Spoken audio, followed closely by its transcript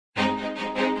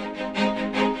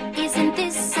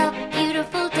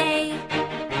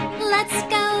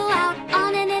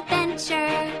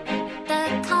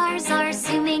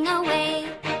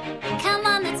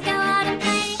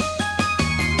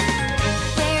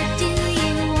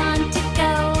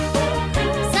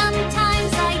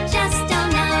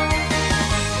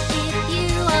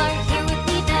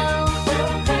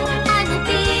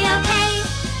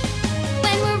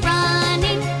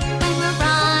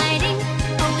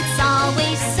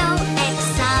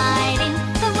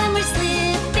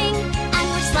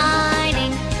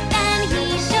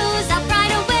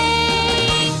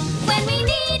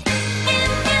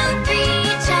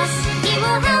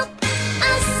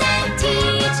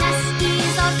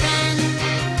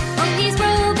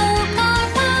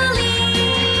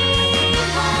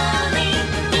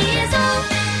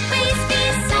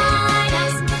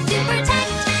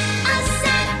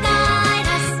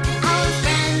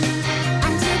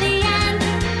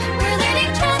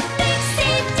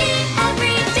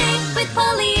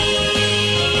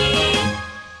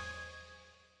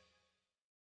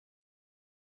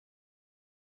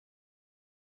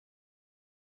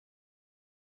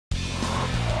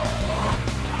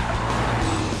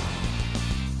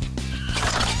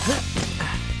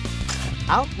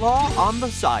Outlaw on the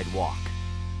Sidewalk.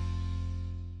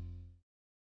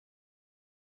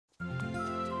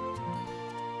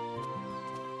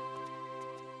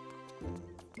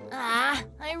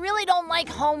 I really don't like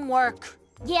homework.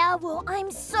 Yeah, well,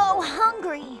 I'm so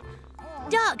hungry.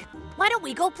 Doug, why don't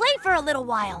we go play for a little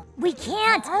while? We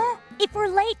can't. If we're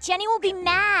late, Jenny will be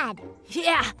mad.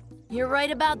 Yeah, you're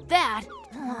right about that.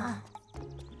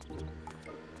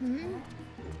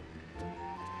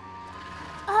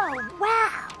 Oh,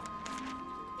 wow.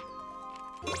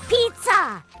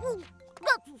 Pizza!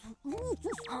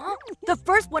 Huh? The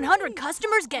first 100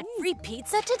 customers get free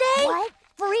pizza today? What?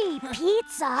 Free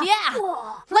pizza? Yeah!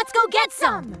 Whoa. Let's go get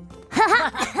some!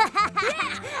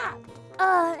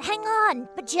 Hang on,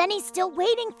 but Jenny's still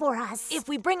waiting for us. If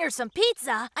we bring her some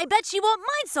pizza, I bet she won't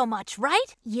mind so much,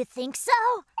 right? You think so?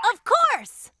 Of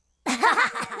course!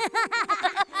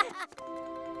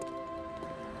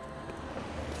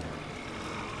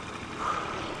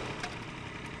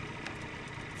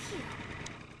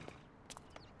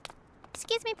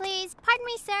 Excuse me, please. Pardon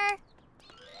me, sir.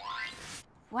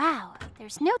 Wow,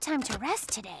 there's no time to rest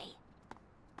today.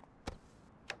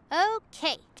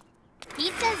 Okay,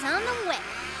 pizza's on the way.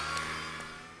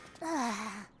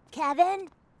 Kevin,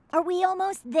 are we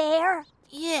almost there?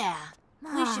 Yeah,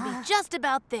 we should be just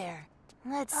about there.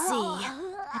 Let's see.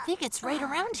 I think it's right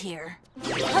around here.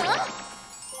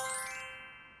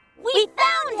 We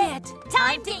found it!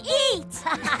 Time to eat!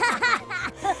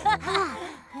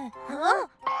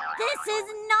 This is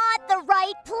not the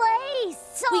right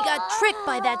place! We got tricked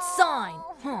by that sign.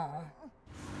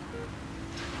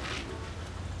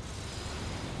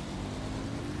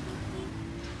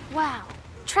 Wow,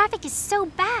 traffic is so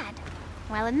bad.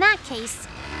 Well, in that case,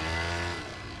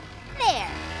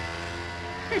 there.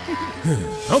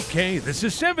 Okay, this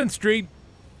is 7th Street.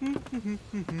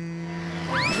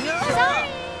 Sorry.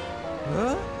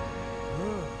 Huh?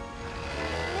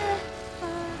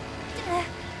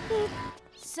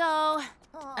 So,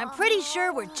 I'm pretty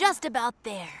sure we're just about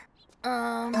there.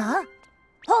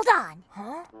 Hold on.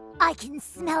 I can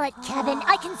smell it, Kevin.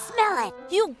 I can smell it.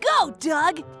 You go,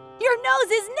 Doug! Your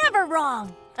nose is never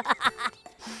wrong!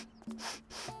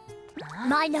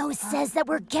 My nose says that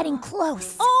we're getting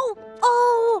close. Oh!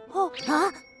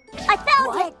 Huh? I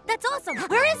found it! That's awesome!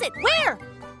 Where is it? Where?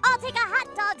 I'll take a hot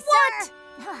dog, What? sir!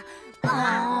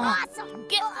 Awesome!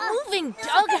 Get moving,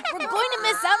 Doug! We're going to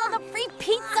miss out on the free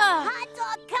pizza! Hot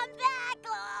dog, come back!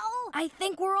 Oh. I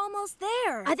think we're almost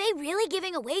there. Are they really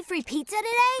giving away free pizza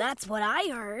today? That's what I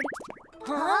heard.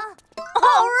 Huh?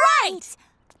 All right!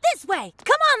 This way!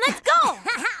 Come on, let's go!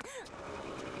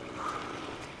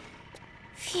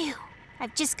 Phew,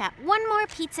 I've just got one more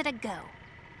pizza to go.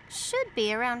 Should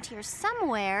be around here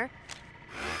somewhere.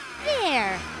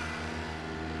 There.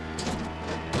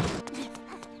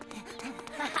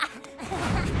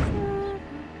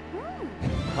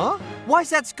 Huh? Why's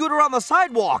that scooter on the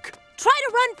sidewalk? Try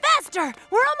to run faster!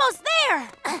 We're almost there!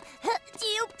 Do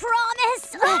you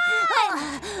promise?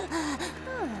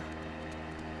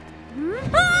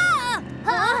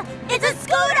 It's a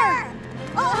scooter!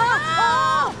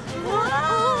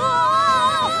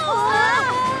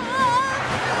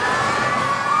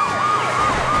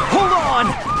 Hold on!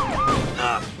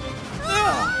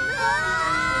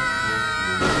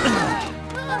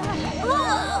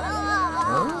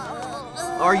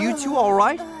 Are you two all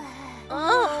right?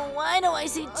 Oh, why do I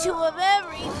see two of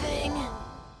everything?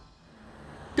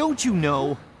 Don't you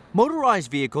know?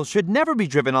 Motorized vehicles should never be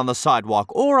driven on the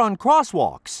sidewalk or on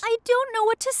crosswalks. I don't know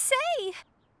what to say.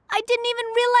 I didn't even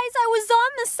realize I was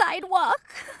on the sidewalk.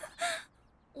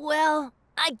 Well,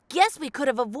 I guess we could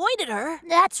have avoided her.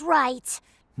 That's right.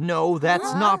 No,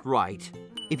 that's not right.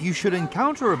 If you should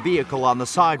encounter a vehicle on the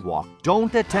sidewalk,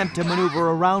 don't attempt to maneuver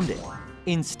around it.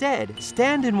 Instead,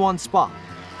 stand in one spot.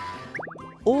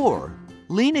 Or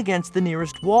lean against the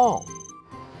nearest wall.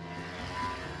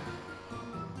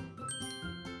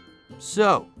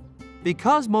 So,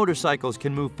 because motorcycles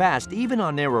can move fast even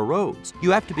on narrow roads, you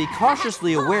have to be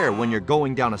cautiously aware when you're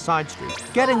going down a side street,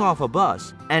 getting off a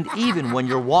bus, and even when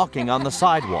you're walking on the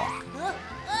sidewalk.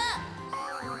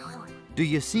 Do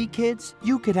you see, kids?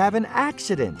 You could have an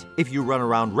accident if you run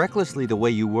around recklessly the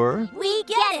way you were. We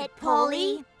get it,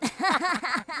 Polly.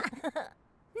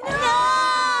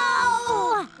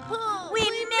 No! We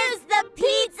missed the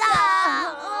pizza!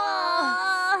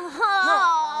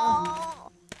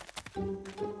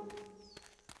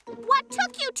 What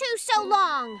took you two so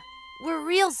long? We're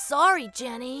real sorry,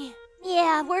 Jenny.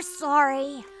 Yeah, we're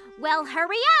sorry. Well,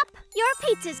 hurry up. Your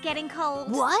pizza's getting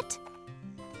cold. What?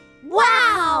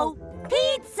 Wow!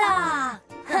 Pizza!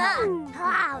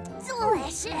 Wow,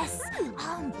 delicious!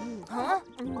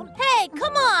 Hey,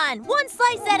 Come on, one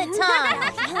slice at a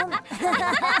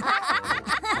time.